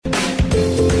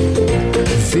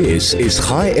This is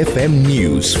ChaiFM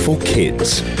News for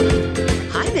Kids.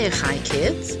 Hi there, Chai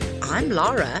Kids. I'm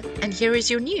Laura, and here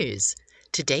is your news.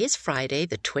 Today is Friday,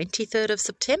 the 23rd of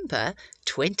September,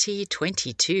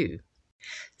 2022.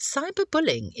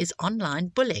 Cyberbullying is online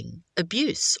bullying,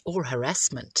 abuse, or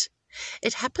harassment.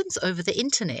 It happens over the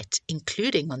internet,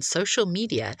 including on social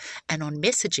media and on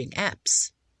messaging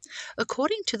apps.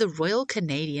 According to the Royal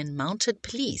Canadian Mounted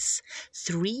Police,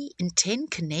 3 in 10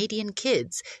 Canadian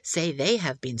kids say they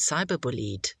have been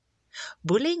cyberbullied.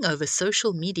 Bullying over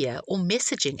social media or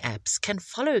messaging apps can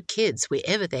follow kids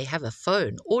wherever they have a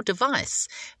phone or device,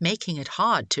 making it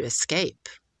hard to escape.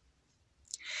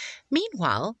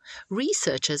 Meanwhile,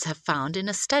 researchers have found in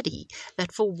a study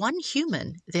that for one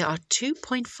human, there are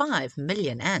 2.5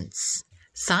 million ants.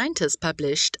 Scientists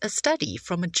published a study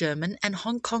from a German and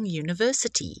Hong Kong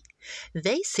university.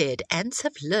 They said ants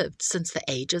have lived since the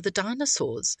age of the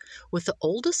dinosaurs, with the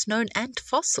oldest known ant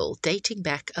fossil dating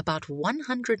back about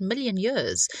 100 million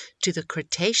years to the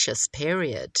Cretaceous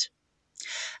period.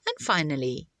 And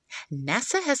finally,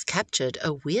 NASA has captured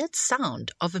a weird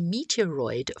sound of a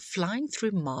meteoroid flying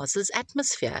through Mars's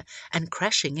atmosphere and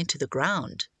crashing into the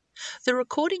ground. The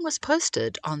recording was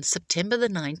posted on September the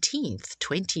 19th,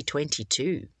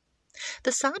 2022.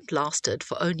 The sound lasted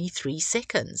for only 3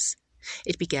 seconds.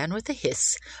 It began with a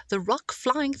hiss, the rock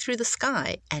flying through the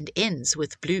sky, and ends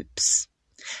with bloops.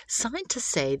 Scientists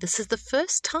say this is the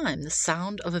first time the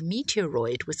sound of a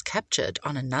meteoroid was captured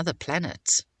on another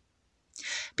planet.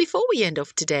 Before we end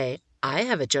off today, I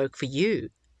have a joke for you.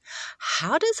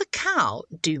 How does a cow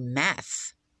do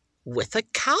math? With a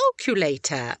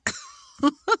calculator.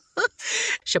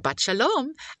 Shabbat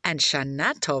Shalom and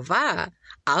Shana Tova.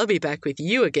 I'll be back with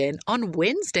you again on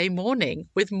Wednesday morning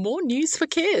with more news for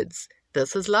kids.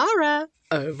 This is Lara,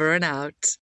 over and out.